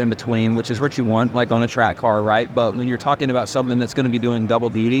nothing in between, which is what you want, on a track car, right? But when you're talking about something that's going to be doing double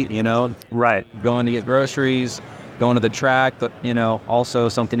duty, right, going to get groceries, going to the track, but also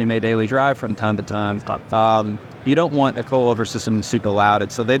something you may daily drive from time to time. You don't want a coilover system super loud,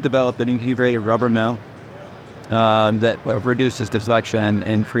 and so they've developed an integrated rubber mount that reduces deflection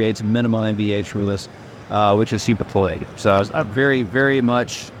and creates minimal NVH release, which is super cool. So it's very, very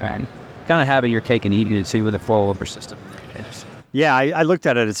much kind of having your cake and eating it too with a coilover system. Yeah, I looked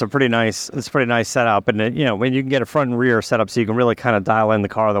at it. It's a pretty nice setup, and when you can get a front and rear setup, so you can really kind of dial in the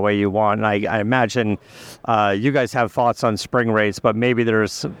car the way you want. And I imagine you guys have thoughts on spring rates, but maybe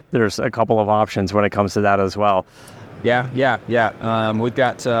there's a couple of options when it comes to that as well. Yeah. We've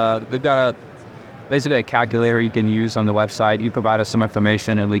got basically a calculator you can use on the website. You provide us some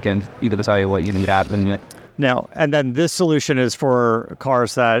information, and we can either tell you what you need to happen. Now, and then this solution is for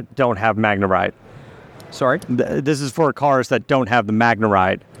cars that don't have MagneRide. Sorry? This is for cars that don't have the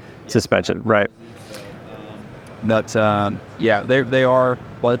MagneRide suspension, right? But, they are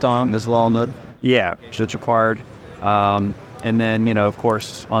bolt-on as well. Yeah. It's required. And then, of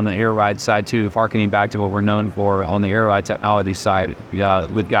course, on the air ride side, too, harkening back to what we're known for on the air ride technology side,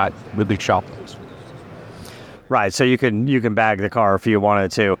 we've got really shop loads. Right, so you can bag the car if you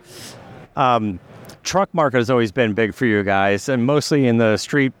wanted to. Truck market has always been big for you guys, and mostly in the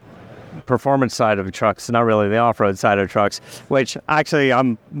street performance side of trucks, not really the off-road side of trucks, which actually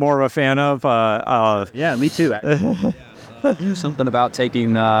I'm more of a fan of. Yeah, me too. something about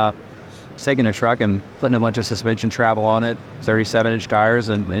taking a truck and putting a bunch of suspension travel on it, 37-inch tires,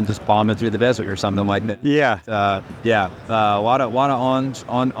 and just bombing through the desert or something like that. Yeah. A lot of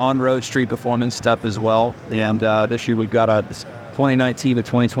on-road street performance stuff as well. And this year we've got a 2019 to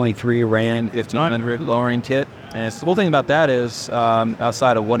 2023 Ram 1500 lowering kit. And the cool thing about that is,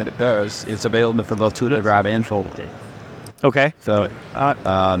 outside of what it does, it's available for both two-wheel drive and four-wheel. Okay. So,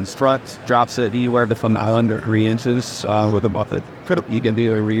 front drops it anywhere from under 3 inches with a buffet. You can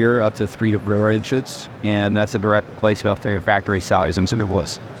do a rear up to 3 to 4 inches, and that's a direct replacement of their factory size and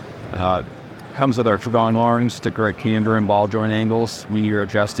was. Comes with our Trigon arms to correct camber and ball joint angles. When you're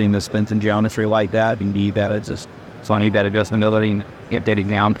adjusting the suspension geometry like that, you need that adjustability and updating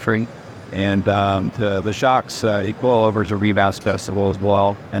down free. And the shocks equal over to Revow Festival as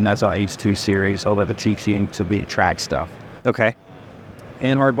well, and that's our H2 series, all of the cheating to be track stuff. Okay.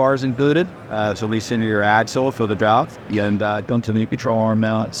 And hard bars included, so at least into your axle for the drop, and come to the control arm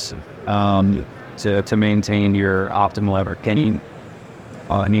mounts to maintain your optimal lever kenning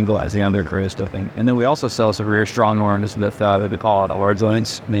and equalize the undercarriage stuffing. And then we also sell some rear strong arms with they call it large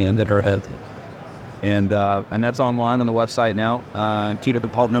joints, that are heavy. And that's online on the website now. Key to the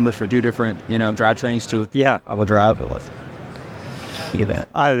part numbers for 2 different, drivetrains to I will drive it with.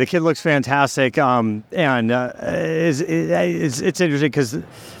 The kid looks fantastic, and it's interesting because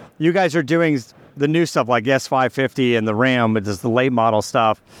you guys are doing the new stuff like the S550 and the Ram, which is the late model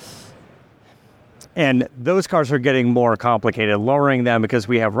stuff. And those cars are getting more complicated, lowering them because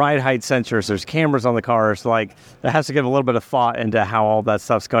we have ride height sensors, there's cameras on the cars. Like, there has to give a little bit of thought into how all that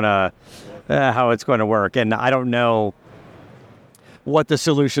stuff's how it's going to work. And I don't know what the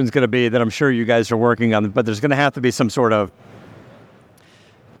solution's going to be that I'm sure you guys are working on, but there's going to have to be some sort of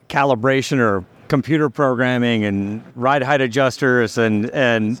calibration or computer programming and ride height adjusters and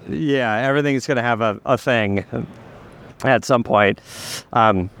everything's going to have a thing at some point.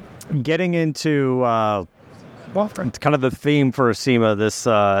 Getting into kind of the theme for SEMA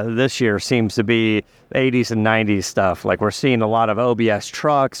this year seems to be 80s and 90s stuff. Like, we're seeing a lot of OBS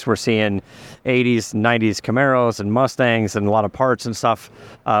trucks, we're seeing 80s, 90s Camaros and Mustangs, and a lot of parts and stuff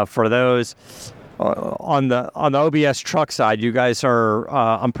for those. On the OBS truck side, you guys are,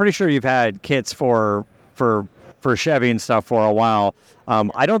 I'm pretty sure you've had kits for Chevy and stuff for a while.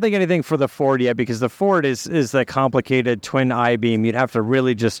 I don't think anything for the Ford yet, because the Ford is the complicated twin I-beam. You'd have to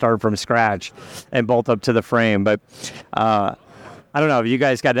really just start from scratch and bolt up to the frame. But I don't know, have you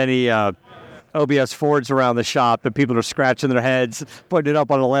guys got any OBS Fords around the shop that people are scratching their heads, putting it up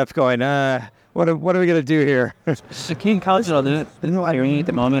on the lift going, what are we going to do here? So King College on it. At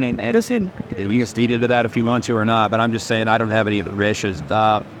the moment, and Edison. We just needed that if you want to or not, but I'm just saying I don't have any rishes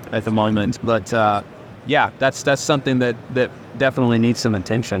at the moment. But that's something that definitely needs some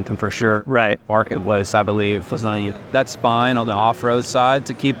attention for sure. Right. Market was, I believe, that's fine on the off-road side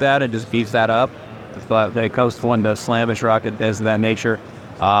to keep that and just beef that up. But the Coast One does slamish rocket, things of that nature.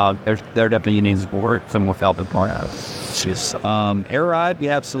 There definitely needs more, some more felt part out. Air ride, we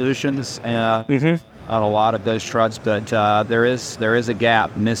have solutions on a lot of those trucks, but there is a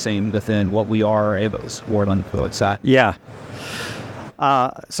gap missing within what we are able to support on the foot side. Yeah.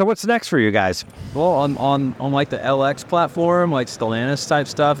 So what's next for you guys? Well, on like the LX platform, like Stellantis type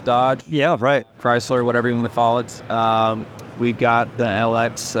stuff, Dodge, Chrysler, whatever you want to call it. We've got the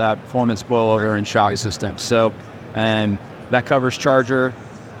LX performance spoiler and shock system. So, and that covers Charger,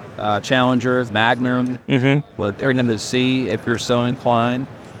 Challenger, Magnum, what they're going to see if you're so inclined.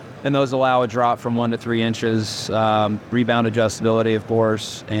 And those allow a drop from 1 to 3 inches, rebound adjustability, of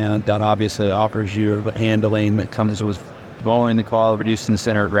course, and that obviously offers you handling that comes with lowering the quality, reducing the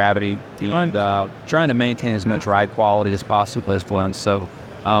center of gravity, and trying to maintain as much ride quality as possible as well. So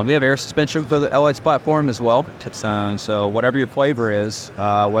we have air suspension for the LX platform as well. So whatever your flavor is,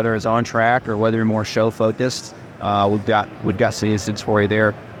 whether it's on track or whether you're more show focused, we've got some instances for you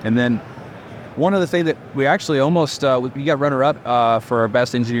there. And then one of the things that we actually almost we got runner up for our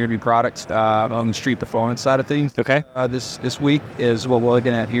best engineered new product on the street performance side of things. Okay. This week is what we're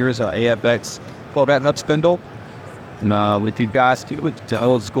looking at here is our AFX 12-vat nut spindle. With you guys with the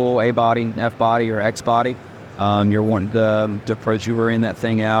old school A body, F body, or X body, you're wanting to approach you in that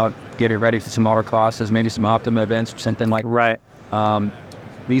thing out, get it ready for some autocrosses, maybe some Optima events or something like that. Right.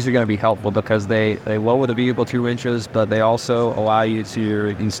 These are going to be helpful because they lower the vehicle 2 inches, but they also allow you to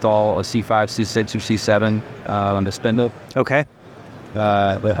install a C5, C6, or C7 on the spindle. Okay.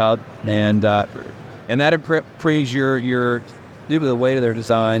 With hub, and that improves your due to the weight of their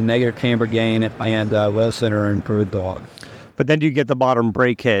design, negative camber gain, and low center and improved dog. But then you get the bottom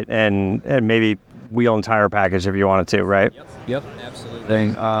brake kit and maybe wheel and tire package if you wanted to, right? Yep,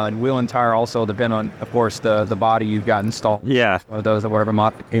 absolutely. And wheel and tire also depend on, of course, the body you've got installed. Yeah. Or those, whatever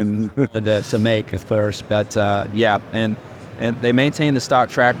modification to make, of course. But yeah, and they maintain the stock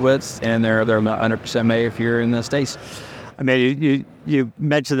track widths, and they're 100% made if you're in the States. I mean, you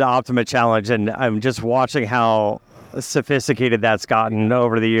mentioned the Optima Challenge, and I'm just watching how sophisticated that's gotten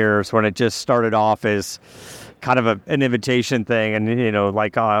over the years. When it just started off as kind of an invitation thing, and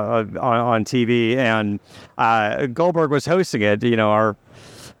like on TV, and Goldberg was hosting it.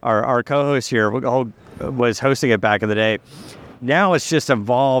 Our co-host here was hosting it back in the day. Now it's just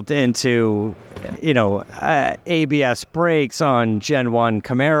evolved into ABS brakes on Gen 1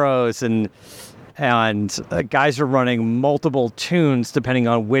 Camaros, and guys are running multiple tunes depending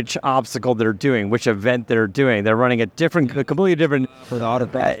on which obstacle they're doing, which event they're doing. They're running a completely different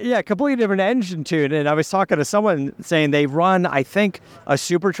engine tune. And I was talking to someone saying they run, I think, a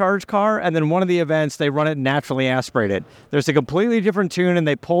supercharged car, and then one of the events they run it naturally aspirated. There's a completely different tune, and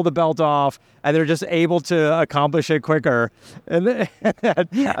they pull the belt off, and they're just able to accomplish it quicker. And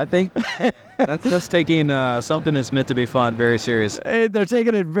I think that's taking something that's meant to be fun very serious. They're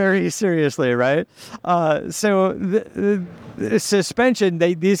taking it very seriously, right? So the suspension,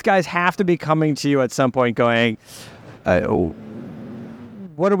 these guys have to be coming to you at some point going,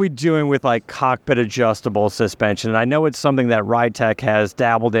 what are we doing with like cockpit adjustable suspension? And I know it's something that Ridetech has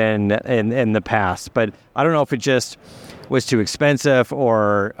dabbled in the past, but I don't know if it just was too expensive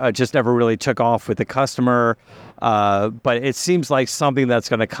or just never really took off with the customer. But it seems like something that's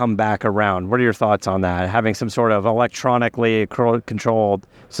going to come back around. What are your thoughts on that? Having some sort of electronically controlled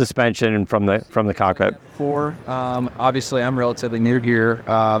suspension from the cockpit. Obviously, I'm relatively new here,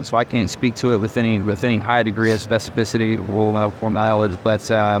 so I can't speak to it with any high degree of specificity or mileage. But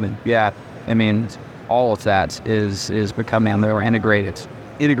yeah, I mean, all of that is becoming more integrated.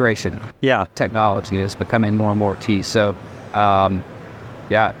 Integration, technology is becoming more and more key. So.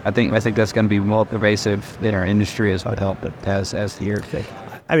 Yeah, I think that's going to be more pervasive in our industry as the year.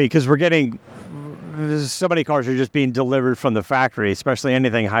 I mean, because we're getting so many cars are just being delivered from the factory, especially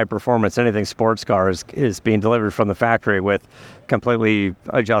anything high performance, anything sports cars is being delivered from the factory with completely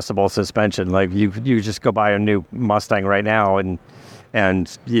adjustable suspension. Like you just go buy a new Mustang right now, and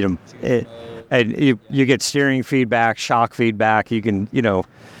you get steering feedback, shock feedback. You can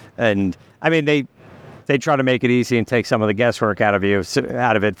and I mean they try to make it easy and take some of the guesswork out of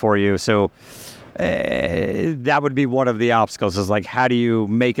it for you. So that would be one of the obstacles, is like, how do you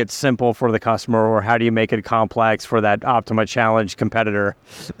make it simple for the customer, or how do you make it complex for that Optima Challenge competitor,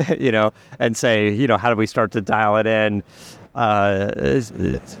 and say, how do we start to dial it in,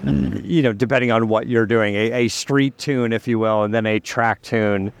 depending on what you're doing, a street tune, if you will, and then a track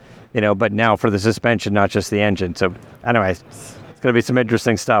tune, but now for the suspension, not just the engine. So anyways, going to be some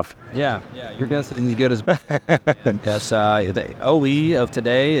interesting stuff. Yeah, you're guessing as good as yes. The OE of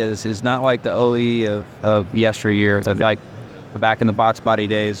today is not like the OE of yesteryear. It's like back in the box body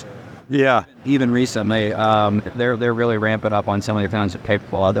days. Yeah. Even recently, they're really ramping up on some of the kinds of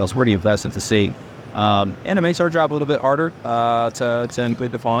capable of those. Pretty impressive to see. And it makes our job a little bit harder to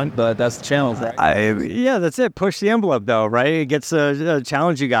include the font, but that's the challenge. Yeah, that's it. Push the envelope, though, right? It gets to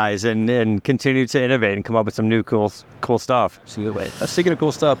challenge you guys and continue to innovate and come up with some new cool stuff. Absolutely. Speaking of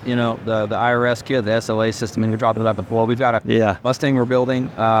cool stuff, the IRS kit, the SLA system, and we dropped it up before. We've got a Mustang we're building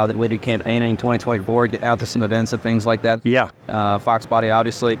that we did campaigning 2024, get out to some events and things like that. Yeah. Fox body,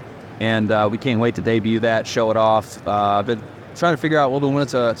 obviously. And we can't wait to debut that, show it off. But trying to figure out what we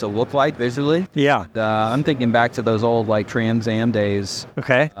want it to look like visually. Yeah. I'm thinking back to those old Trans Am days.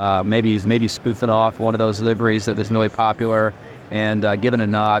 Okay. Maybe spoofing off one of those liveries that was really popular and giving a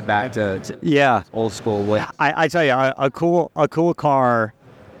nod back to old school way. I tell you, a cool car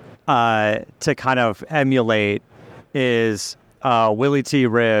to kind of emulate is Willie T.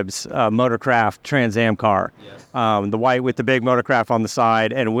 Ribb's Motorcraft Trans Am car. Yes. The white with the big Motorcraft on the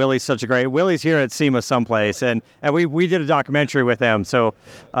side, and Willie's Willie's here at SEMA someplace, and we did a documentary with him, so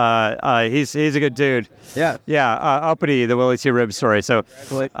he's a good dude. Yeah. Uppity, the Willie T. Ribb story. So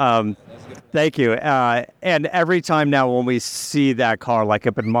thank you. And every time now when we see that car, like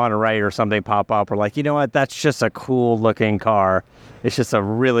up in Monterey or something pop up, we're like, you know what, that's just a cool looking car. It's just a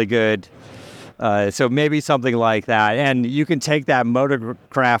really good. So maybe something like that. And you can take that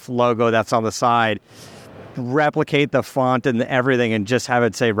Motorcraft logo that's on the side, replicate the font and everything, and just have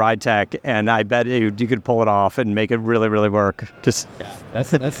it say Ridetech. And I bet you could pull it off and make it really, really work. Just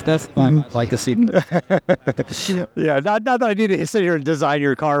that's fun. Like to see. Yeah, not that I need to sit here and design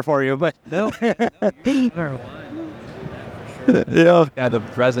your car for you, but no. Yeah. Yeah, the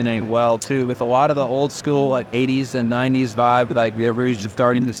resonate well too with a lot of the old school like 80s and 90s vibe like we're just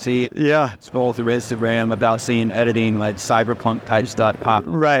starting to see. Yeah. Scroll through Instagram about seeing editing like cyberpunk type stuff pop.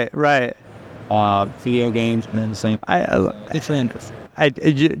 Right. Video games and then the same. It's interesting.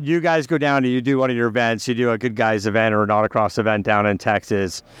 You guys go down and you do one of your events, you do a Good Guys event or an autocross event down in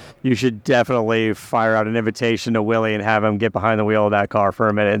Texas, you should definitely fire out an invitation to Willie and have him get behind the wheel of that car for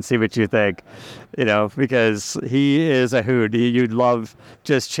a minute and see what you think, because he is a hoot. You'd love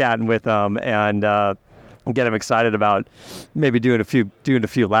just chatting with him and get him excited about maybe doing a few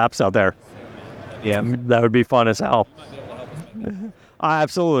laps out there. Yeah. That would be fun as hell.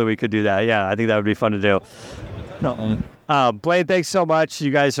 Absolutely, we could do that. Yeah, I think that would be fun to do. No. Blaine, thanks so much.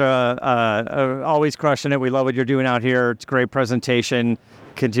 You guys are always crushing it. We love what you're doing out here. It's a great presentation.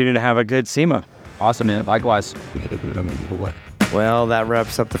 Continue to have a good SEMA. Awesome, man. Likewise. Well, that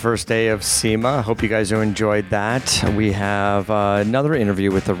wraps up the first day of SEMA. Hope you guys enjoyed that. We have another interview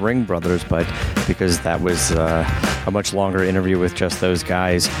with the Ring brothers, but because that was a much longer interview with just those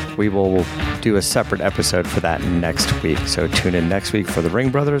guys, we will do a separate episode for that next week. So tune in next week for the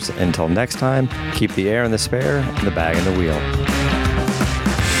Ring brothers. Until next time, keep the air in the spare and the bag in the wheel.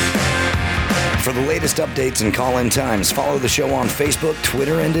 For the latest updates and call-in times, follow the show on Facebook,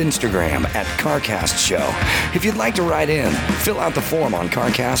 Twitter, and Instagram at CarCast Show. If you'd like to write in, fill out the form on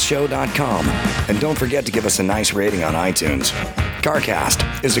CarCastShow.com. And don't forget to give us a nice rating on iTunes.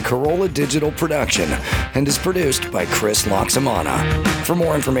 CarCast is a Corolla Digital production and is produced by Chris Loxamana. For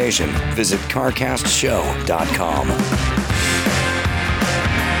more information, visit CarCastShow.com.